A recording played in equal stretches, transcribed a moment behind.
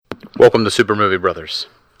Welcome to Super Movie Brothers.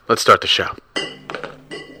 Let's start the show.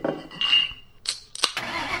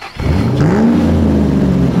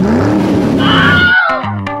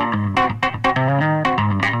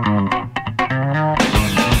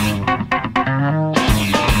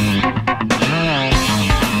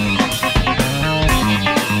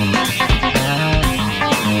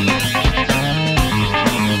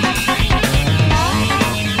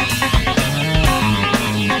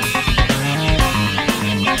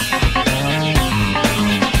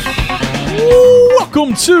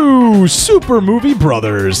 Welcome to Super Movie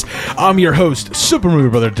Brothers. I'm your host, Super Movie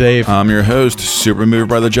Brother Dave. I'm your host, Super Movie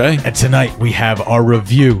Brother Jay. And tonight we have our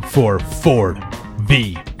review for Ford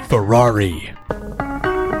v Ferrari.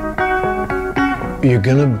 You're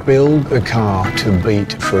going to build a car to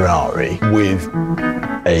beat Ferrari with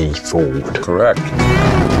a Ford. Correct.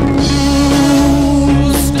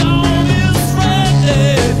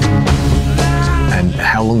 And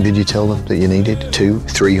how long did you tell them that you needed?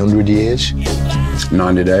 300 years?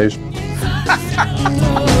 90 days.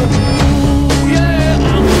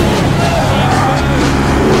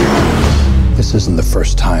 This isn't the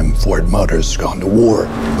first time Ford Motors has gone to war.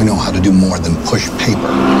 We know how to do more than push paper.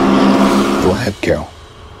 Go ahead, Carol.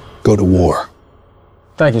 Go to war.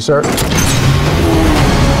 Thank you, sir.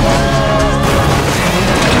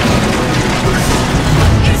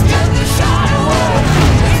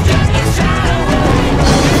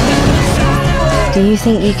 Do you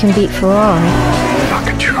think you can beat Ferrari? I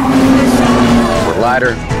can try. We're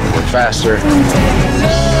lighter, we're faster. When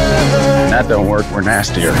that don't work, we're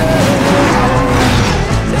nastier.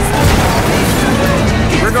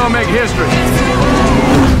 We're gonna make history.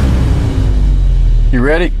 You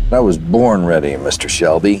ready? I was born ready, Mr.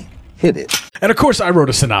 Shelby. Hit it. And of course, I wrote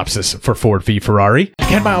a synopsis for Ford v Ferrari.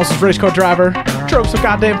 Ken Miles was a race car driver, drove so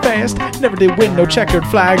goddamn fast, never did win no checkered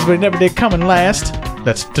flags, but he never did come in last.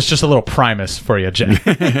 That's just a little Primus for you, Jay.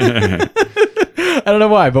 I don't know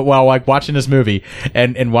why, but while watching this movie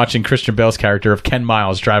and watching Christian Bale's character of Ken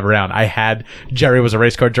Miles drive around, I had Jerry Was a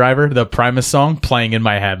Race Car Driver, the Primus song, playing in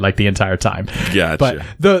my head like the entire time. Gotcha.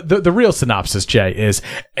 But the real synopsis, Jay, is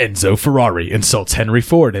Enzo Ferrari insults Henry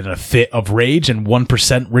Ford in a fit of rage and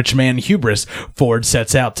 1% rich man hubris. Ford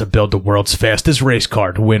sets out to build the world's fastest race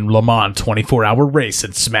car to win Le Mans 24-hour race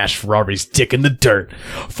and smash Ferrari's dick in the dirt.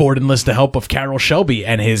 Ford enlists the help of Carroll Shelby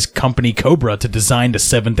and his company Cobra to design the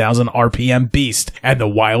 7,000 RPM beast and the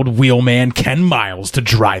wild wheelman Ken Miles to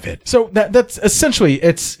drive it. So that's essentially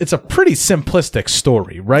it's a pretty simplistic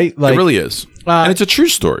story, right? Like, it really is. And it's a true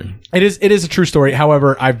story. It is a true story.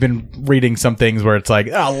 However, I've been reading some things where it's like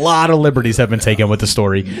a lot of liberties have been taken with the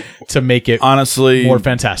story to make it honestly more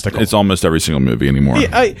fantastical. It's almost every single movie anymore.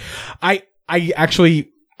 Yeah,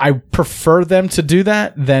 I prefer them to do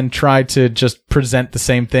that than try to just present the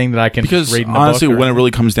same thing that I can read in the honestly, book. When it really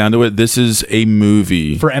comes down to it, this is a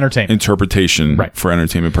movie for entertainment interpretation, right? For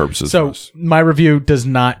entertainment purposes. So my review does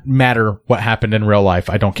not matter what happened in real life.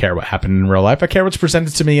 I don't care what happened in real life. I care what's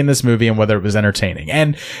presented to me in this movie and whether it was entertaining.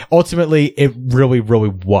 And ultimately, it really, really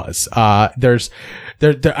was. I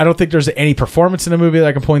don't think there's any performance in the movie that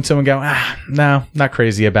I can point to and go, no, not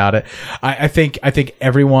crazy about it. I think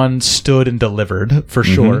everyone stood and delivered for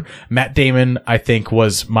sure. Matt Damon, I think,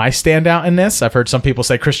 was my standout in this. I've heard some people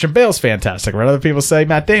say Christian Bale's fantastic. I've heard other people say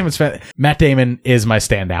Matt Damon's Matt Damon is my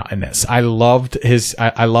standout in this. I loved his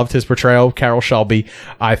portrayal of Carroll Shelby.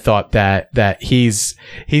 I thought that he's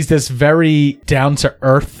this very down to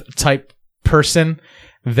earth type person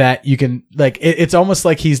that you can it's almost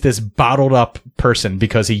like he's this bottled up person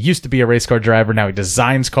because he used to be a race car driver. Now he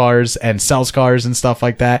designs cars and sells cars and stuff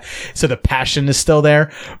like that. So the passion is still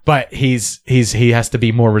there, but he has to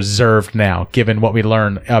be more reserved now, given what we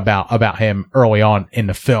learn about him early on in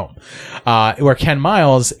the film. Where Ken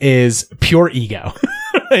Miles is pure ego.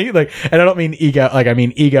 And I don't mean ego, I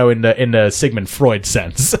mean ego in the Sigmund Freud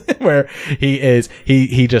sense, where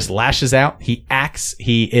he just lashes out, he acts,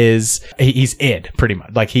 he's id, pretty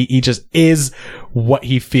much. He just is what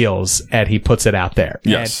he feels and he puts it out there.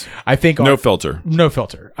 Yes. And I think no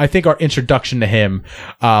filter. I think our introduction to him,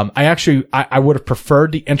 I would have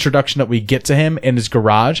preferred the introduction that we get to him in his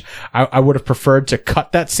garage. I would have preferred to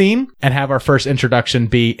cut that scene and have our first introduction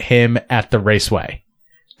be him at the raceway.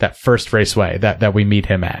 That first raceway that we meet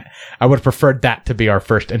him at. I would have preferred that to be our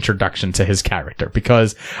first introduction to his character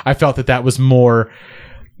because I felt that was more,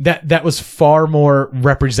 that was far more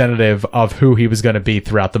representative of who he was going to be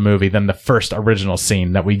throughout the movie than the first original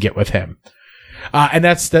scene that we get with him. And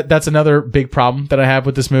that's another big problem that I have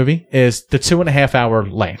with this movie is the 2.5 hour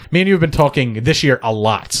length. Me and you have been talking this year a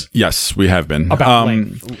lot. Yes, we have been. About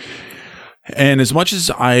length. And as much as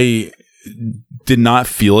I did not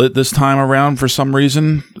feel it this time around for some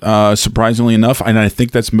reason, surprisingly enough. And I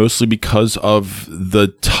think that's mostly because of the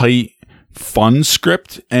tight, fun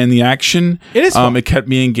script and the action. It is fun. It kept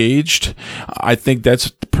me engaged. I think that's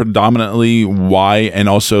predominantly why, and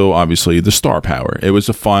also obviously the star power. It was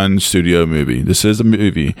a fun studio movie. This is a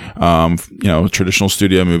movie, a traditional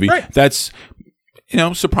studio movie. Right. That's,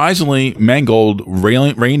 surprisingly, Mangold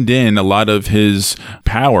reined in a lot of his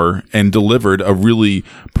power and delivered a really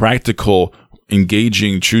practical,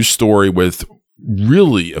 engaging, true story with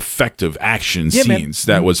really effective action scenes.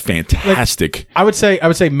 That was fantastic. I would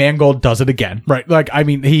say Mangold does it again, right? Like, I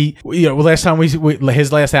mean, he, last time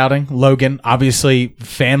his last outing, Logan, obviously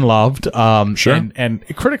fan loved, Sure. and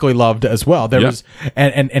critically loved as well. There was,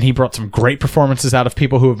 and he brought some great performances out of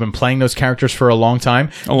people who have been playing those characters for a long time,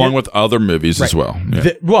 along with other movies as well.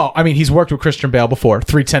 Yeah. I mean, he's worked with Christian Bale before,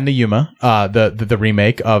 3:10 to Yuma, the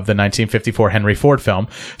remake of the 1954 Henry Ford film.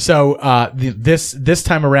 So, this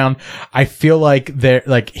time around, I feel like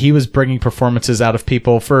he was bringing performances out of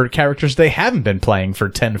people for characters they haven't been playing for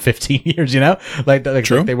 10 to 15 years, like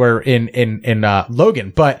they were in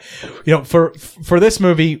Logan. But, for this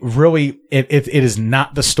movie, really, it is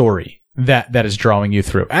not the story that is drawing you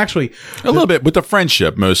through. Actually, a little bit with the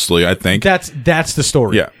friendship, mostly, I think. That's the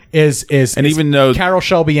story. Yeah. Is even though Carroll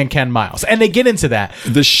Shelby and Ken Miles, and they get into that,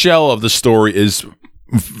 the shell of the story is,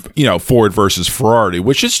 Ford versus Ferrari,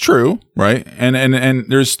 which is true, right? And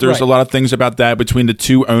there's right. A lot of things about that between the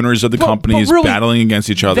two owners of the companies really, battling against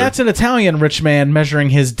each other. That's an Italian rich man measuring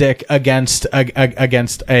his dick against an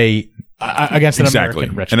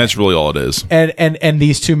American rich man. And that's really all it is. And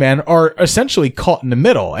these two men are essentially caught in the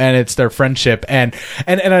middle, and it's their friendship. And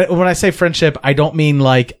when I say friendship, I don't mean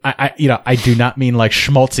like I do not mean like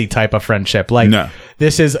schmaltzy type of friendship. Like, no.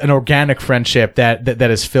 This is an organic friendship that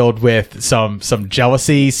is filled with some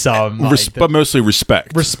jealousy, but mostly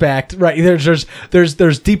respect. Respect, right?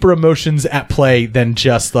 There's deeper emotions at play than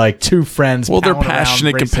just like two friends. Well, they're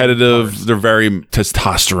passionate, competitive. They're very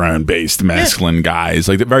testosterone based, masculine guys.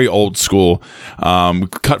 Like they're very old school,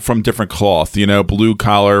 cut from different cloth. Blue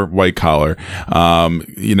collar, white collar. Well,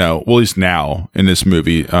 at least now in this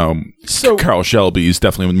movie, so Carroll Shelby is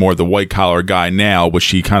definitely more the white collar guy now, which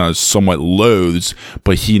he kind of somewhat loathes.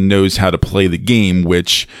 But he knows how to play the game,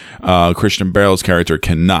 which Christian Bale's character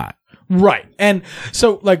cannot. Right. And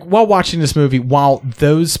so, like, while watching this movie, while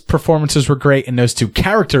those performances were great and those two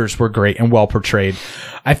characters were great and well portrayed,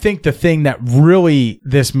 I think the thing that really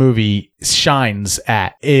this movie shines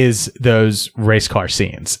at is those race car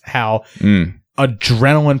scenes. How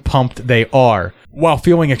adrenaline pumped they are, while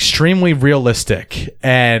feeling extremely realistic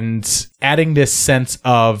and adding this sense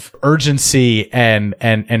of urgency and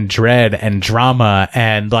dread and drama.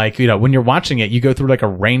 And like, when you're watching it, you go through like a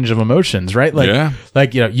range of emotions, right?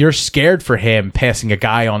 Like, you're scared for him passing a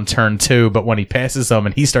guy on turn 2, but when he passes him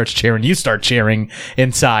and he starts cheering, you start cheering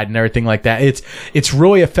inside and everything like that. It's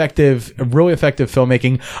really effective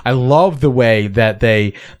filmmaking. I love the way that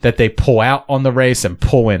they pull out on the race and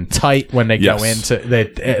pull in tight when they go into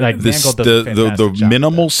Mangold does a fantastic job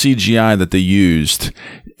minimal CGI that they used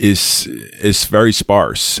is very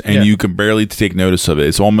sparse, and you can barely take notice of it.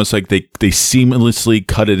 It's almost like they seamlessly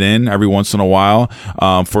cut it in every once in a while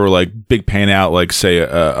for like big pan out, like say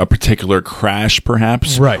a particular crash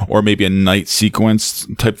perhaps, right, or maybe a night sequence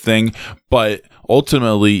type thing. But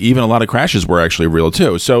ultimately, even a lot of crashes were actually real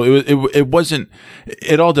too. So it wasn't.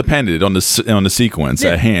 It all depended on the sequence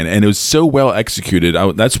at hand, and it was so well executed.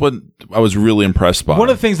 That's what I was really impressed by. One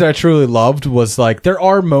of the things that I truly loved was like there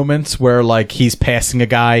are moments where like he's passing a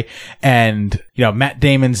guy, and Matt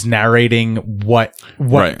Damon's narrating what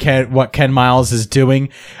Ken Miles is doing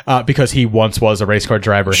because he once was a race car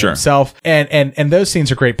driver himself, and those scenes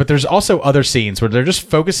are great. But there's also other scenes where they're just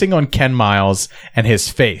focusing on Ken Miles and his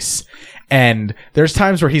face. And there's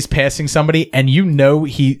times where he's passing somebody and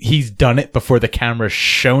he's done it before the camera's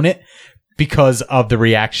shown it because of the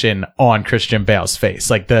reaction on Christian Bale's face.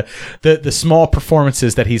 Like the small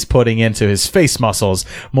performances that he's putting into his face muscles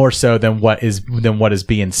more so than what is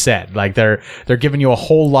being said. Like they're giving you a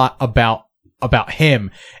whole lot about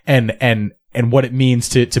him and what it means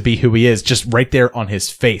to be who he is just right there on his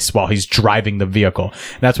face while he's driving the vehicle.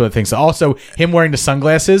 And that's one of the things. Also, him wearing the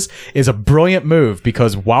sunglasses is a brilliant move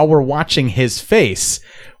because while we're watching his face,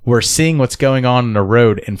 we're seeing what's going on the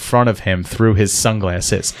road in front of him through his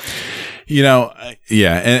sunglasses. And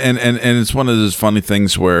it's one of those funny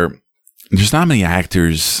things where there's not many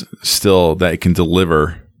actors still that can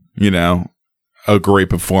deliver, a great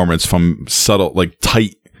performance from subtle, like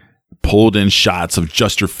tight, pulled in shots of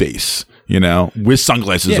just your face. With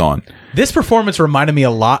sunglasses on. This performance reminded me a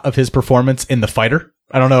lot of his performance in The Fighter.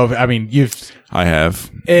 I don't know if, I mean, I have.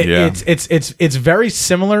 It's very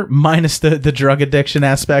similar, minus the drug addiction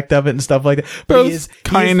aspect of it and stuff like that. But Both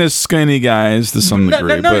kind of skinny guys to some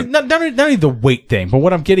degree. Not only the weight thing, but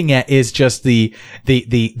what I'm getting at is just the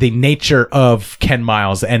nature of Ken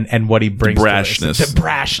Miles and what he brings. The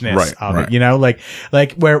brashness of it. You know, like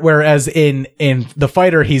whereas in The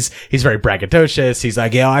Fighter, he's very braggadocious. He's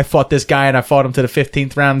like, I fought this guy and I fought him to the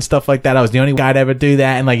 15th round and stuff like that. I was the only guy to ever do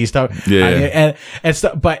that. And like he's and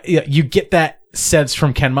stuff. But you get that sense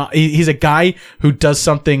from Ken Miles. He's a guy who does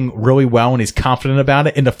something really well and he's confident about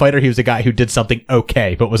it. In The Fighter, he was a guy who did something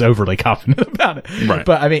okay but was overly confident about it. Right.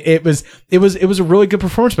 But I mean, it was a really good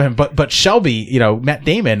performance by him. But Shelby, Matt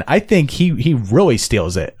Damon, I think he really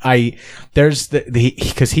steals it.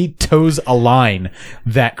 Because he toes a line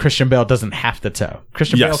that Christian Bale doesn't have to toe.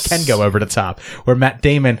 Christian Bale can go over the top, where Matt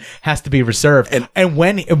Damon has to be reserved. And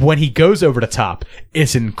when he goes over the top,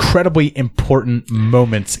 it's incredibly important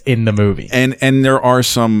moments in the movie. And there are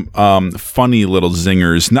some funny little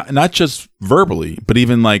zingers, not just verbally, but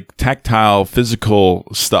even like tactile, physical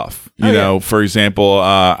stuff. You know, for example,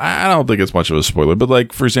 I don't think it's much of a spoiler, but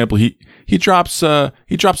like for example, he drops a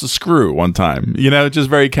screw one time. Just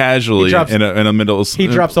very casually in a middle. He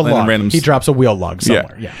drops a log. He drops a wheel log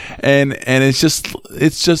somewhere. Yeah. And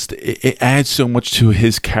it adds so much to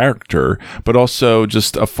his character, but also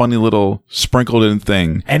just a funny little sprinkled in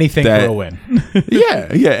thing. Anything throw in.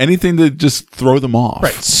 Anything to just throw them off.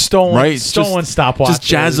 Right. Stolen stopwatches. Just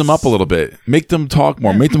jazz them up a little bit. Make them talk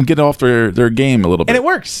more. Make them get off their game a little bit. And it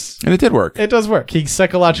works. And it did work. It does work. He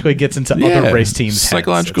psychologically gets into other race teams'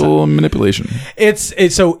 psychological manipulation. It's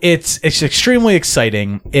extremely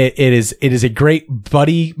exciting. It is a great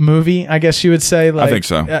buddy movie, I guess you would say. Like, I think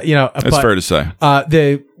so. It's fair to say.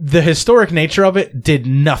 The historic nature of it did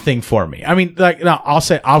nothing for me. I mean,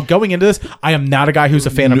 going into this, I am not a guy who's a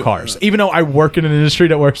fan of cars. Even though I work in an industry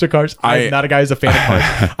that works with cars, I'm not a guy who's a fan of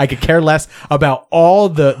cars. I could care less about all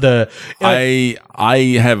the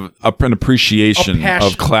I have an appreciation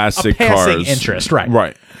of classic cars. Interest, right?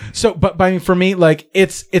 Right. So, but for me, like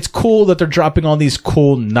it's cool that they're dropping all these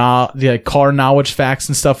cool car knowledge facts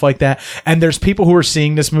and stuff like that. And there's people who are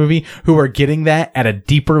seeing this movie who are getting that at a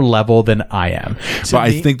deeper level than I am. So but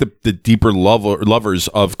I think the deeper lovers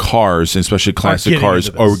of cars, and especially classic cars,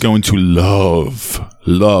 are going to love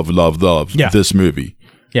this movie.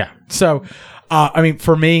 Yeah. So. I mean,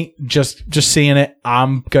 for me, just seeing it,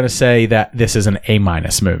 I'm gonna say that this is an A-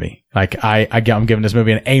 movie. Like I'm giving this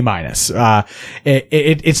movie an A-.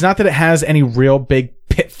 It's not that it has any real big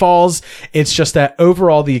pitfalls. It's just that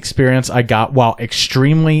overall the experience I got, while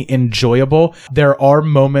extremely enjoyable, there are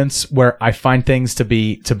moments where I find things to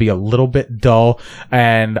be a little bit dull,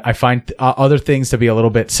 and I find other things to be a little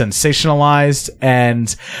bit sensationalized,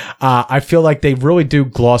 and I feel like they really do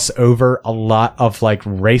gloss over a lot of like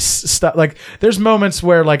race stuff. Like there's moments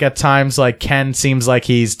where like at times like Ken seems like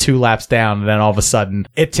he's 2 laps down, and then all of a sudden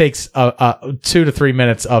it takes 2 to 3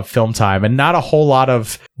 minutes of film time and not a whole lot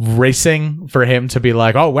of racing for him to be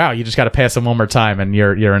like, oh wow, you just got to pass him one more time and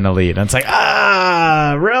you're in the lead. And it's like,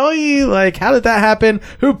 really? Like, how did that happen?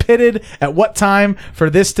 Who pitted at what time for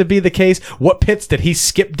this to be the case? What pits did he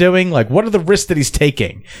skip doing? Like, what are the risks that he's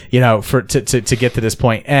taking, to get to this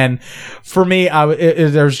point? And for me,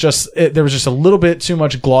 there was just a little bit too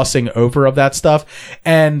much glossing over of that stuff.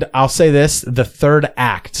 And I'll say this, the third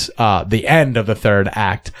act, the end of the third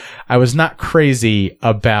act, I was not crazy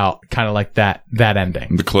about kind of like that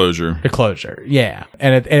ending. The closure. Yeah.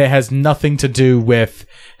 And it has nothing to do with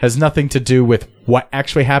what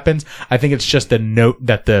actually happens. I think it's just a note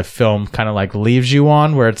that the film kind of like leaves you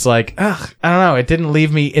on, where it's like, I don't know. It didn't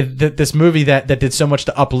leave me, this movie that did so much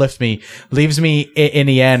to uplift me leaves me in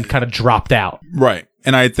the end kind of dropped out. Right.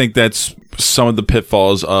 And I think that's some of the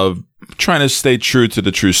pitfalls of trying to stay true to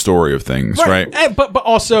the true story of things, right? But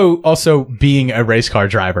also being a race car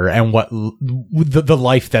driver and what the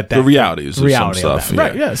life that the realities of some stuff,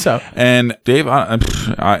 right? Yeah. So, and Dave,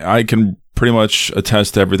 I can pretty much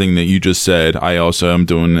attest to everything that you just said. I also am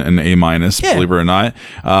doing an A-, believe it or not.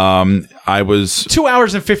 I was 2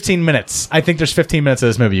 hours and 15 minutes. I think there's 15 minutes of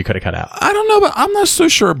this movie you could have cut out. I don't know, but I'm not so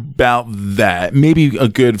sure about that. Maybe a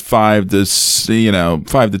good 5 to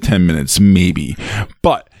 10 minutes, maybe.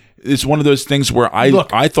 But it's one of those things where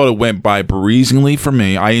I thought it went by breezingly for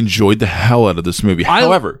me. I enjoyed the hell out of this movie.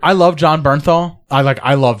 However, I love Jon Bernthal.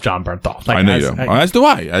 I love Jon Bernthal. Like, I know you do. As do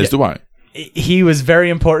I. As do I. He was very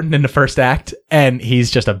important in the first act, and he's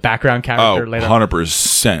just a background character later.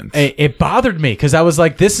 100%. It bothered me because I was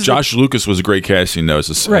like, this is Josh Lucas was a great casting, though, as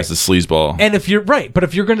a sleazeball. And if you're right, but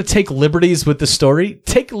if you're going to take liberties with the story,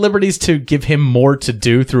 take liberties to give him more to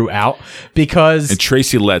do throughout, because And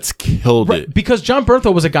Tracy Letts killed it. because John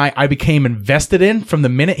Bernthal was a guy I became invested in from the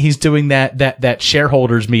minute he's doing that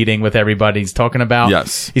shareholders meeting with everybody. He's talking about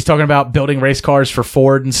he's talking about building race cars for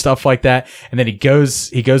Ford and stuff like that, and then he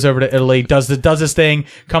goes over to Italy, does this thing,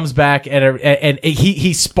 comes back, and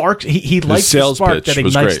he sparks he lights the spark that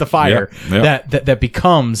ignites the fire that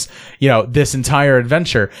becomes this entire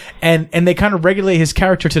adventure, and they kind of regulate his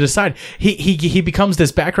character to the side. He becomes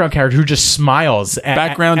this background character who just smiles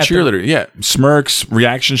Background cheerleader, smirks,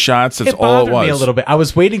 reaction shots. That's all it was. Me a little bit. I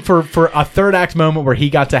was waiting for a third act moment where he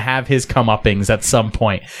got to have his comeuppings at some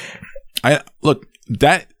point.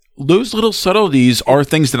 Those little subtleties are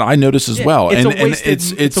things that I notice as well.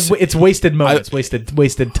 It's wasted moments,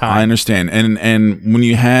 wasted time. I understand. And when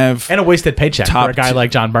you have a wasted paycheck for a guy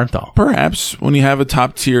like John Bernthal. Perhaps when you have a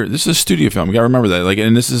top tier, this is a studio film. You got to remember that.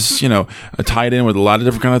 And this is, tied in with a lot of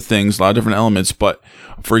different kind of things, a lot of different elements. But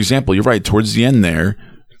for example, you're right, towards the end there,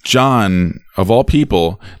 John, of all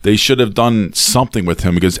people, they should have done something with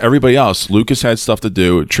him, because everybody else, Lucas had stuff to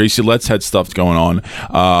do, Tracy Letts had stuff going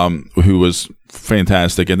on, who was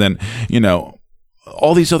fantastic, and then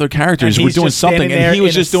all these other characters were doing something, and he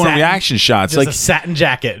was just doing reaction shots, like a satin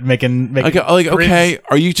jacket, making okay,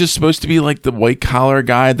 are you just supposed to be like the white collar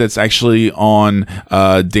guy that's actually on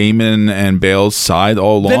Damon and Bale's side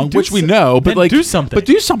all along, which we know, but do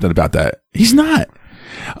something about that. He's not.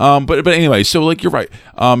 But anyway, so you're right.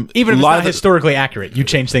 Even if it's not historically accurate, you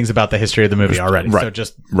change things about the history of the movie already. Right. So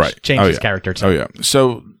just change his character too. Oh yeah.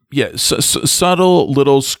 So yeah, subtle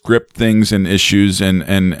little script things and issues and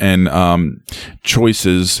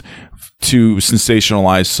choices to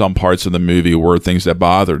sensationalize some parts of the movie were things that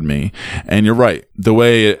bothered me. And you're right. The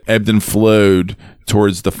way it ebbed and flowed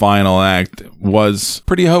towards the final act was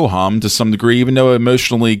pretty ho-hum to some degree, even though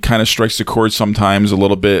emotionally kind of strikes the chord sometimes a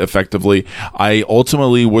little bit effectively. I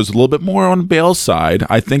ultimately was a little bit more on Bale's side.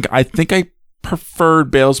 I think I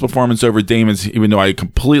preferred Bale's performance over Damon's, even though I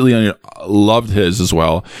completely loved his as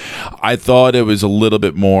well. I thought it was a little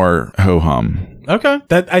bit more ho-hum. Okay,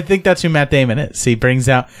 I think that's who Matt Damon is. He brings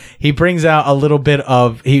out a little bit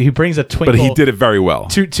of he brings a twinkle, but he did it very well.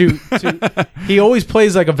 He always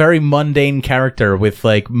plays like a very mundane character with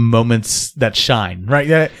moments that shine.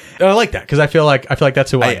 Right? I like that because I feel like that's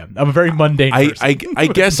who I am. I'm a very mundane person. I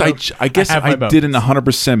guess I didn't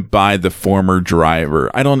 100% buy the former driver.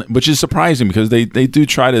 I don't, which is surprising because they do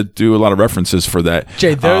try to do a lot of references for that.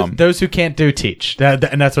 Jay, those who can't do teach, and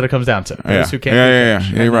that's what it comes down to. Those who can't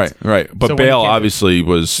do teach. Right. But so Bale obviously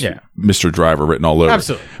was Mr. Driver written all over.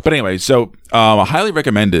 Absolutely. But anyway, so I highly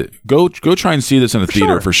recommend it. Go try and see this in a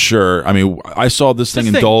theater for sure. I mean, I saw this thing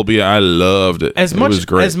in Dolby. I loved it. It was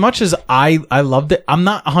great. As much as I loved it, I'm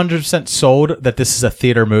not 100% sold that this is a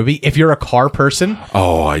theater movie. If you're a car person,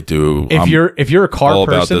 I do. If you're a car all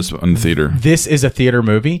person, about this in the theater. This is a theater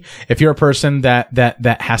movie. If you're a person that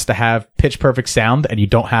has to have pitch perfect sound and you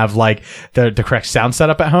don't have the correct sound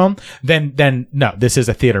setup at home, then no, this is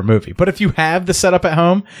a theater movie. But if you have the setup at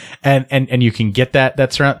home and you can get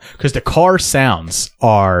that surround, because the car sounds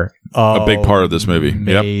are a big part of this movie.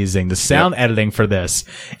 Amazing. The sound editing for this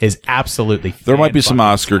is absolutely there might be some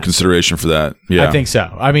Oscar consideration for that. Yeah, I think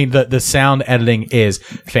so. I mean, the sound editing is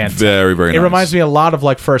fantastic. Very, very nice. It reminds me a lot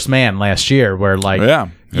of First Man last year, where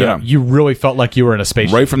you really felt like you were in a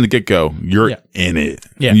spaceship. Right from the get-go, you're in it.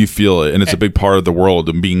 Yeah. And you feel it. And it's a big part of the world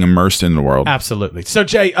and being immersed in the world. Absolutely. So,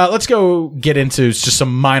 Jay, let's go get into just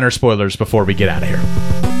some minor spoilers before we get out of here.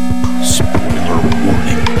 Spoiler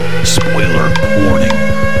warning. Spoiler warning.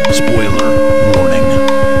 Spoiler warning.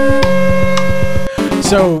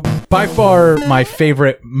 So, by far, my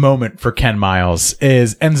favorite moment for Ken Miles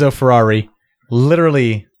is Enzo Ferrari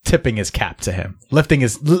literally tipping his cap to him, lifting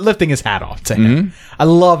his hat off to him.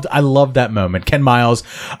 Mm-hmm. I loved that moment. Ken Miles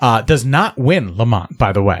does not win Le Mans,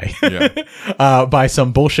 by the way, by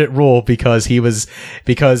some bullshit rule because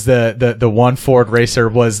the one Ford racer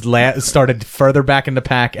was started further back in the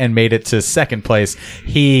pack and made it to second place.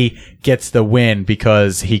 He gets the win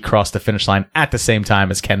because he crossed the finish line at the same time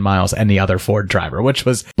as Ken Miles and the other Ford driver, which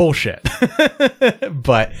was bullshit.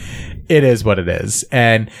 But it is what it is.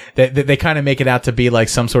 And they kind of make it out to be like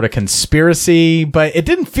some sort of conspiracy, but it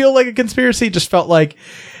didn't feel like a conspiracy. It just felt like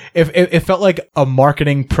it felt like a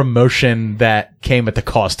marketing promotion that came at the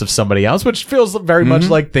cost of somebody else, which feels very much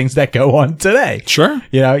like things that go on today. Sure.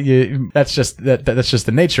 You know, that's just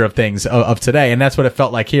the nature of things of today. And that's what it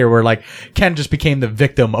felt like here, where like Ken just became the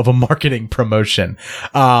victim of a marketing promotion.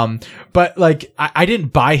 But like, I didn't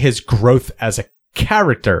buy his growth as a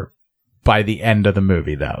character by the end of the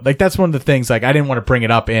movie, though. Like, that's one of the things, like, I didn't want to bring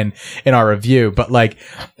it up in our review, but like,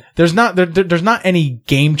 there's not any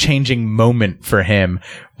game changing moment for him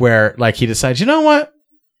where like he decides, you know what?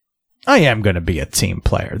 I am going to be a team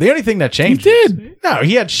player. The only thing that changed. He did. No,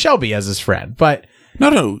 he had Shelby as his friend, but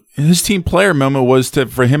No. His team player moment was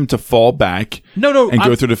for him to fall back. And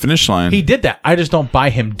go through the finish line. He did that. I just don't buy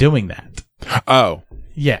him doing that. Oh.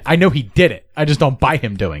 Yeah, I know he did it. I just don't buy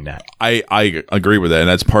him doing that. I agree with that, and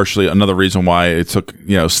that's partially another reason why it took,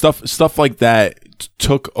 stuff like that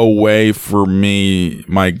took away for me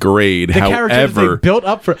my grade. The characters they built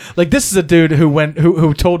up for, like, this is a dude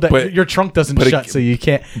who told that your trunk doesn't shut, so you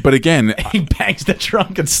can't. But again, he bangs the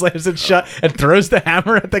trunk and slams it shut and throws the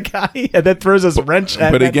hammer at the guy and then throws his wrench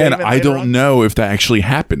at. But again, I don't know if that actually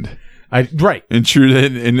happened. Right.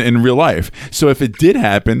 In real life. So if it did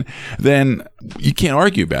happen, then you can't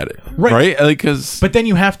argue about it. Right? Like, but then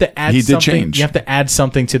you have to add he something. Did change. You have to add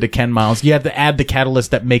something to the Ken Miles. You have to add the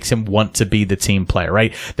catalyst that makes him want to be the team player,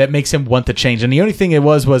 right? That makes him want to change. And the only thing it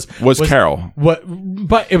was Carol.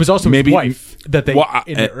 But it was also his wife that they. Well,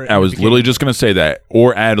 I was literally just going to say that,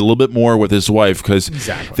 or add a little bit more with his wife, because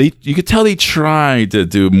you could tell they tried to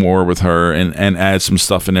do more with her and add some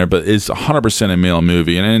stuff in there, but it's 100% a male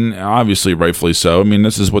movie, and obviously rightfully so. I mean,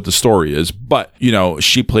 this is what the story is, but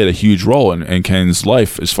she played a huge role in Ken's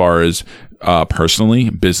life as far as personally,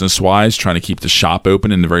 business-wise, trying to keep the shop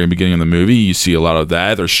open in the very beginning of the movie. You see a lot of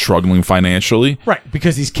that. They're struggling financially. Right,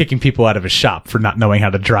 because he's kicking people out of his shop for not knowing how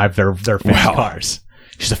to drive their fast cars.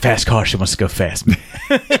 She's a fast car. She wants to go fast.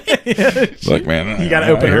 Look, man, you got to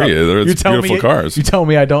open her up. It's beautiful cars. You tell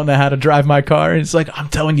me I don't know how to drive my car. And it's like, I'm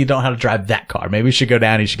telling you don't know how to drive that car. Maybe you should go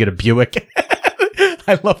down and you should get a Buick.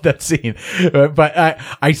 I love that scene, but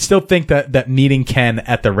I still think that meeting Ken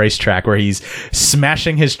at the racetrack where he's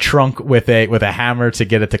smashing his trunk with a hammer to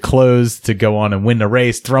get it to close to go on and win the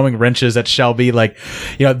race, throwing wrenches at Shelby, like,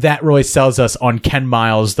 that really sells us on Ken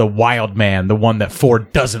Miles, the wild man, the one that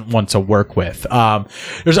Ford doesn't want to work with.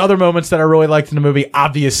 There's other moments that I really liked in the movie.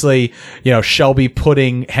 Obviously, Shelby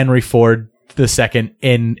putting Henry Ford II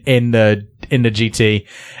in the GT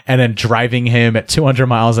and then driving him at 200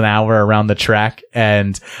 miles an hour around the track.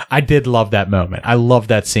 And I did love that moment. I love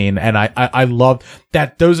that scene. And I love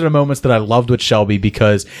that. Those are the moments that I loved with Shelby,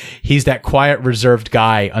 because he's that quiet, reserved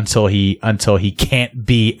guy until he can't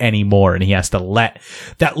be anymore. And he has to let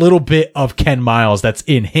that little bit of Ken Miles that's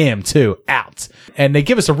in him too out. And they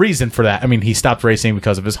give us a reason for that. I mean, he stopped racing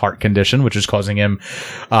because of his heart condition, which was causing him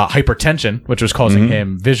hypertension, which was causing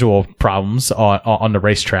him visual problems on the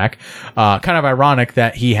racetrack. Kind of ironic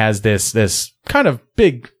that he has this kind of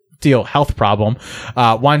big deal health problem,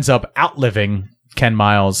 winds up outliving Ken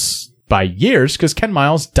Miles by years, because Ken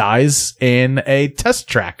Miles dies in a test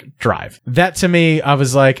track drive. That, to me, I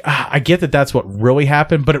was like, I get that that's what really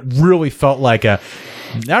happened, but it really felt like all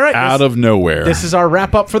right, out of nowhere. This is our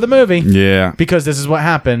wrap up for the movie. Yeah. Because this is what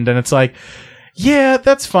happened. And it's like, yeah,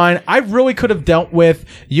 that's fine. I really could have dealt with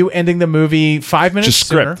you ending the movie 5 minutes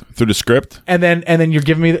sooner. Through the script. And then you're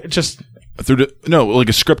giving me just like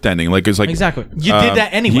a script ending. Like, it's like, exactly. You did that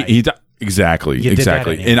anyway. Exactly. You did that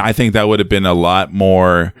anyway. And I think that would have been a lot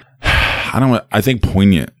more, I think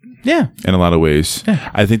poignant. Yeah. In a lot of ways.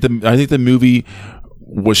 Yeah. I think the movie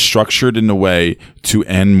was structured in a way to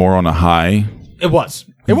end more on a high. It was.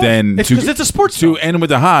 Because it's a sports to film. end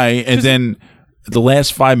with a high, and then the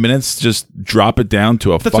last 5 minutes just drop it down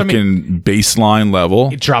to a fucking baseline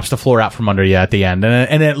level. It drops the floor out from under you at the end,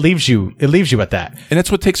 and it leaves you at that. And that's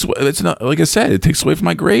what takes. It's not, like I said, it takes away from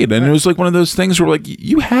my grade. And it was like one of those things where, like,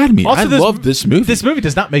 you had me. Also, I love this movie. This movie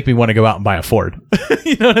does not make me want to go out and buy a Ford.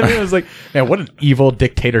 You know what I mean? I was like, man, what an evil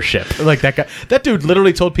dictatorship! Like, that guy, that dude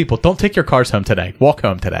literally told people, "Don't take your cars home today. Walk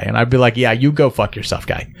home today." And I'd be like, "Yeah, you go fuck yourself,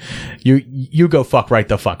 guy. You go fuck right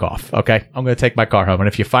the fuck off. Okay, I'm going to take my car home, and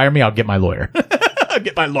if you fire me, I'll get my lawyer." I'll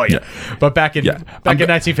get my lawyer. Yeah. But back in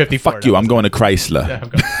 1954. Fuck you, I'm going to Chrysler. Yeah,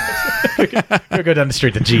 I'm going to go down the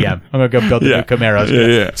street to GM. I'm going to go build a new Camaro.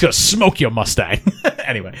 It's going to smoke your Mustang.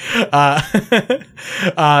 Anyway,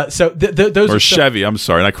 so those Or are Chevy. I'm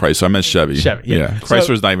sorry, not Chrysler. I meant Chevy. Chevy, yeah.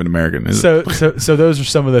 Chrysler's not even American. Is it? So those are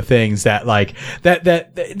some of the things that like that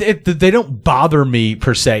they don't bother me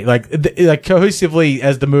per se. Like cohesively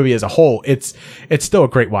as the movie as a whole, it's still a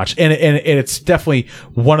great watch, and it's definitely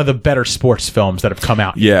one of the better sports films that have come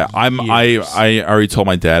out. Yeah, I already told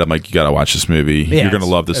my dad, I'm like, you gotta watch this movie. Yeah, You're gonna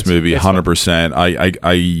love this movie, 100%.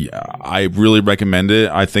 I really recommend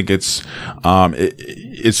it. I think it's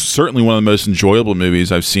certainly one of the most enjoyable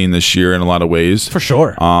movies I've seen this year in a lot of ways. For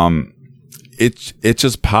sure. It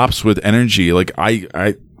just pops with energy. Like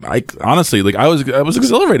I honestly, like I was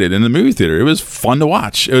exhilarated in the movie theater. It was fun to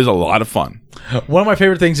watch. It was a lot of fun. One of my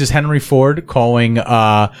favorite things is Henry Ford calling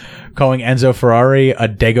Enzo Ferrari a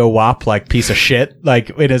Dago Wop, like piece of shit, like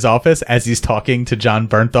in his office as he's talking to John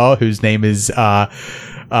Bernthal, whose name is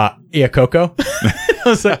Iacocco. I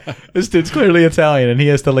was like, this dude's clearly Italian, and he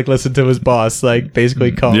has to like listen to his boss, like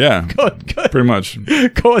basically call pretty much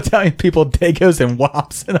call Italian people Dagos and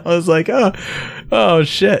Wops, and I was like, oh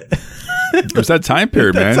shit. It was that time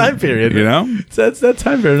period, man. That time period, you know. That's that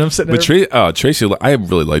time period. And I'm sitting there. But Tracy, I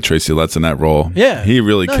really like Tracy Letts in that role. Yeah, he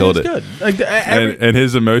really killed it. Good. Like, and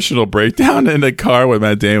his emotional breakdown in the car with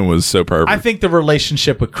Matt Damon was so perfect. I think the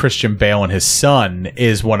relationship with Christian Bale and his son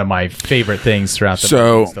is one of my favorite things throughout the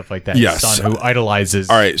movie and stuff like that. Yes, his son who idolizes.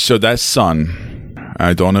 All right, so that son,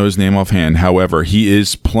 I don't know his name offhand. However, he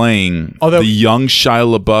is playing the young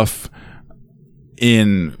Shia LaBeouf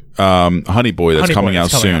in Honey Boy that's coming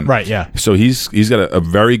out soon. Right, yeah. So he's got a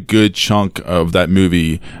very good chunk of that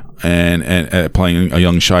movie and playing a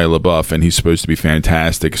young Shia LaBeouf, and he's supposed to be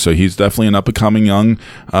fantastic. So he's definitely an up-and-coming young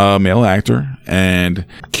male actor, and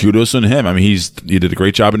kudos on him. I mean, he did a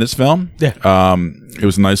great job in this film. Yeah. It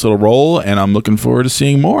was a nice little role, and I'm looking forward to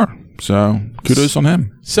seeing more. So kudos on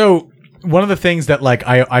him. So one of the things that like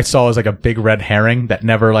I saw as like a big red herring that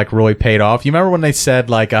never like really paid off. You remember when they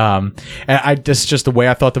said like and this is just the way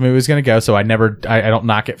I thought the movie was going to go, so I don't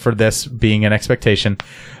knock it for this being an expectation.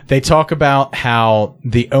 They talk about how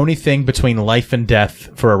the only thing between life and death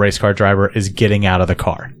for a race car driver is getting out of the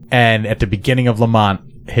car. And at the beginning of Le Mans,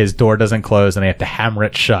 his door doesn't close and they have to hammer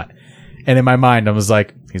it shut. And in my mind, I was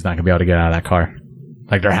like, he's not going to be able to get out of that car.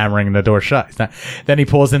 Like they're hammering the door shut. Then he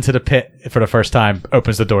pulls into the pit for the first time,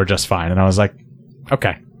 opens the door just fine. And I was like,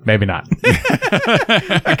 okay, maybe not.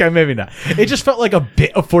 Okay, maybe not. It just felt like a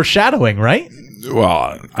bit of foreshadowing, right?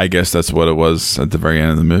 Well, I guess that's what it was at the very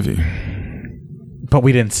end of the movie. But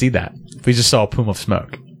we didn't see that. We just saw a plume of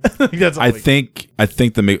smoke. I think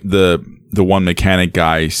the one mechanic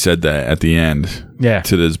guy said that at the end. Yeah.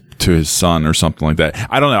 To his son or something like that.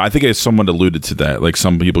 I don't know. I think someone alluded to that. Like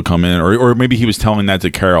some people come in, or maybe he was telling that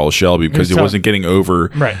to Carroll Shelby because he wasn't getting over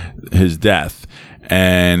his death.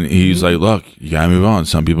 And he's like, look, you gotta move on.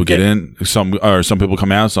 Some people get in, some people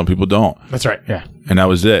come out, some people don't. That's right. Yeah. And that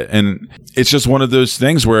was it. And it's just one of those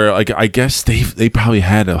things where, like, I guess they probably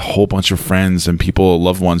had a whole bunch of friends and people,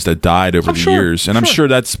 loved ones that died over the years. And I'm sure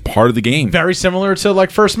that's part of the game. Very similar to like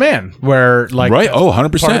First Man, where like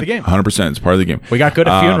 100%. Part of the game. 100%. It's part of the game. We got good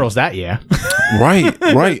at funerals that year. Right.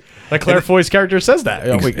 Like Claire Foy's character says that.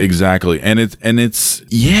 Exactly. And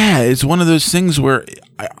it's one of those things where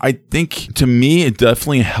I think, to me, it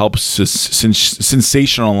definitely helps to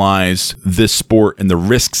sensationalize this sport and the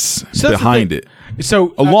risks behind it.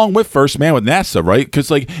 So along with First Man with NASA, right?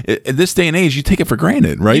 Because like in this day and age, you take it for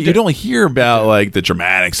granted, right? You don't hear about like the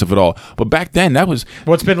dramatics of it all. But back then, that was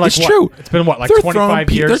it's been like it's true. It's been like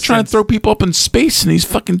 25 years. They're trying to throw people up in space in these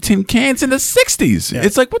fucking tin cans in the 60s. Yeah.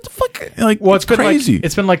 It's like, what the fuck? Like, it's crazy.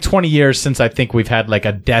 It's been like 20 years since I think we've had like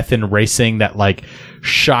a death in racing that like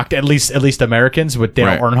shocked at least Americans with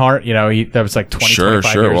Dale Earnhardt. You know, that was like 25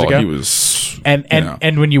 years ago. He was,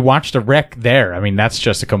 and when you watch the wreck there, I mean, that's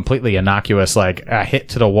just a completely innocuous like hit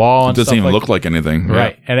to the wall. It doesn't even look like anything,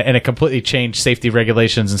 right? And it completely changed safety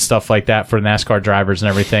regulations and stuff like that for NASCAR drivers and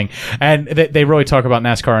everything. And they really talk about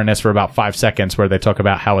NASCAR in this for about 5 seconds, where they talk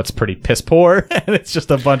about how it's pretty piss poor and it's just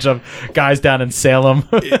a bunch of guys down in Salem.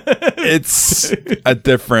 It's a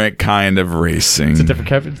different kind of racing. It's a different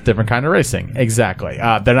kind of racing. Exactly.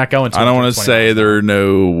 They're not going to. I don't want to say they're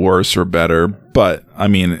no worse or better, but I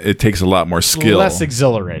mean, it takes a lot more skill. Less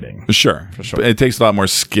exhilarating. Sure. For sure. But it takes a lot more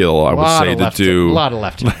skill, I would say, to do. A lot of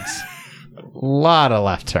left turns. A lot of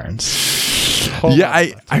left turns. Yeah,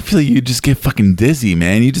 I feel like you just get fucking dizzy,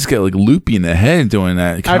 man. You just get like loopy in the head doing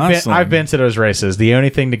that constantly. I've been to those races. The only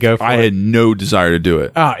thing to go for. I had no desire to do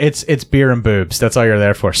it. It's beer and boobs. That's all you're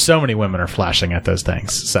there for. So many women are flashing at those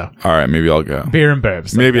things. So all right, maybe I'll go. Beer and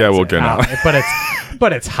boobs. Maybe I will go now.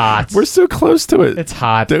 But it's hot. We're so close to it. It's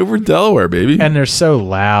hot. Dover, Delaware, baby. And they're so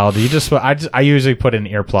loud. I usually put in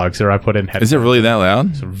earplugs or I put in headphones. Is it really that loud?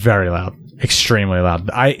 It's very loud. Extremely loud.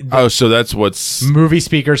 So that's what's movie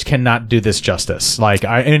speakers cannot do this justice. Like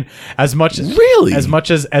as much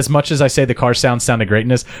as I say the car sounded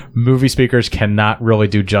greatness, movie speakers cannot really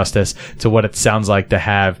do justice to what it sounds like to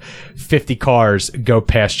have 50 cars go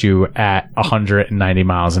past you at 190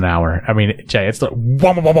 miles an hour. I mean, Jay, it's like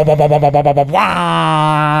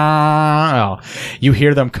wow. You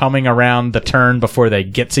hear them coming around the turn before they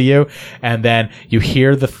get to you, and then you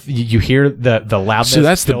hear the loudness. So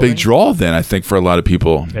that's the big draw then, I think, for a lot of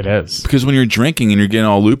people. It is. Because when you're drinking and you're getting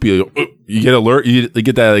all loopy, you get alert, you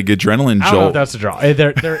get that like adrenaline jolt. I don't know if that's the draw.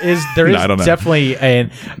 There is definitely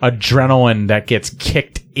an adrenaline that gets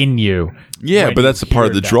kicked in you. Yeah, but that's a part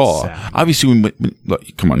of the draw. Sound. Obviously,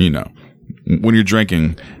 come on, you know, when you're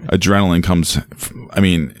drinking, adrenaline comes. I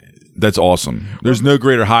mean, that's awesome. There's no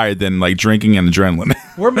greater high than like drinking and adrenaline.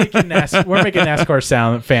 We're making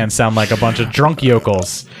NASCAR fans sound like a bunch of drunk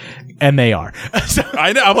yokels. And they are. So,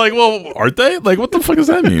 I know. I'm like, well, aren't they? Like, what the fuck does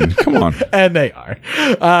that mean? Come on. And they are.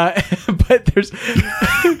 But there's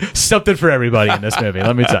something for everybody in this movie.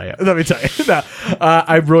 Let me tell you. Now,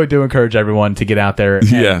 I really do encourage everyone to get out there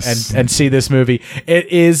and see this movie. It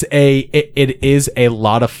is a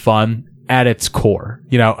lot of fun at its core.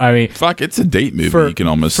 You know, I mean, fuck, it's a date movie. You can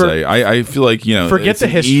almost say. I feel like, you know, it's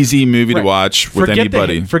an easy movie to watch with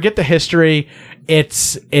anybody. Forget the history.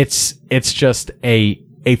 It's just a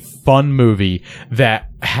fun movie that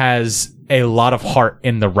has a lot of heart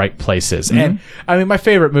in the right places. Mm-hmm. And I mean, my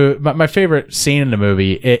favorite scene in the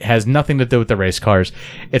movie, it has nothing to do with the race cars.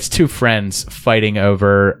 It's two friends fighting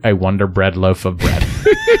over a Wonder Bread loaf of bread.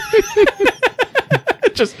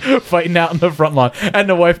 Just fighting out in the front lawn, and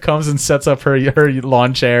the wife comes and sets up her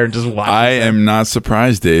lawn chair and just watches. I am not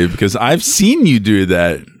surprised, Dave, because I've seen you do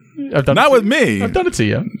that. Not with me. I've done it to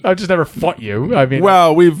you. I've just never fought you. I mean,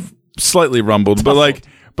 well, we've slightly rumbled, but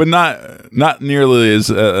not nearly as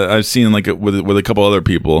I've seen like with a couple other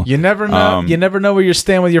people. You never know. You never know where you're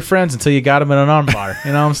staying with your friends until you got them in an armbar.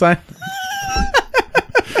 You know what I'm saying?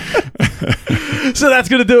 So that's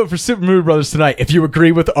going to do it for Super Movie Brothers tonight. If you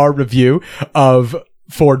agree with our review of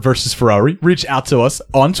Ford versus Ferrari, reach out to us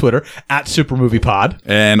on Twitter at Super Movie Pod.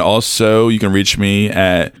 And also, you can reach me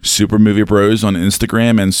at Super Movie Bros on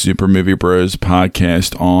Instagram and Super Movie Bros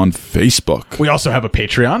Podcast on Facebook. We also have a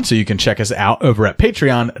Patreon, so you can check us out over at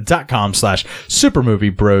patreon.com/Super Movie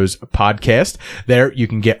Bros Podcast. There, you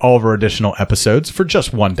can get all of our additional episodes for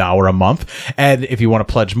just $1 a month. And if you want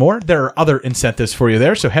to pledge more, there are other incentives for you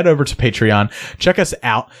there. So head over to Patreon, check us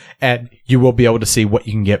out, and you will be able to see what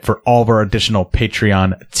you can get for all of our additional Patreon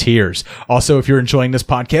tiers. Also, if you're enjoying this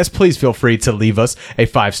podcast, please feel free to leave us a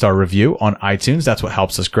 5-star review on iTunes. That's what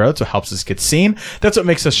helps us grow. That's what helps us get seen. That's what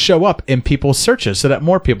makes us show up in people's searches so that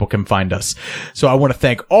more people can find us. So I want to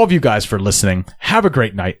thank all of you guys for listening. Have a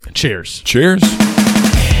great night. Cheers. Cheers.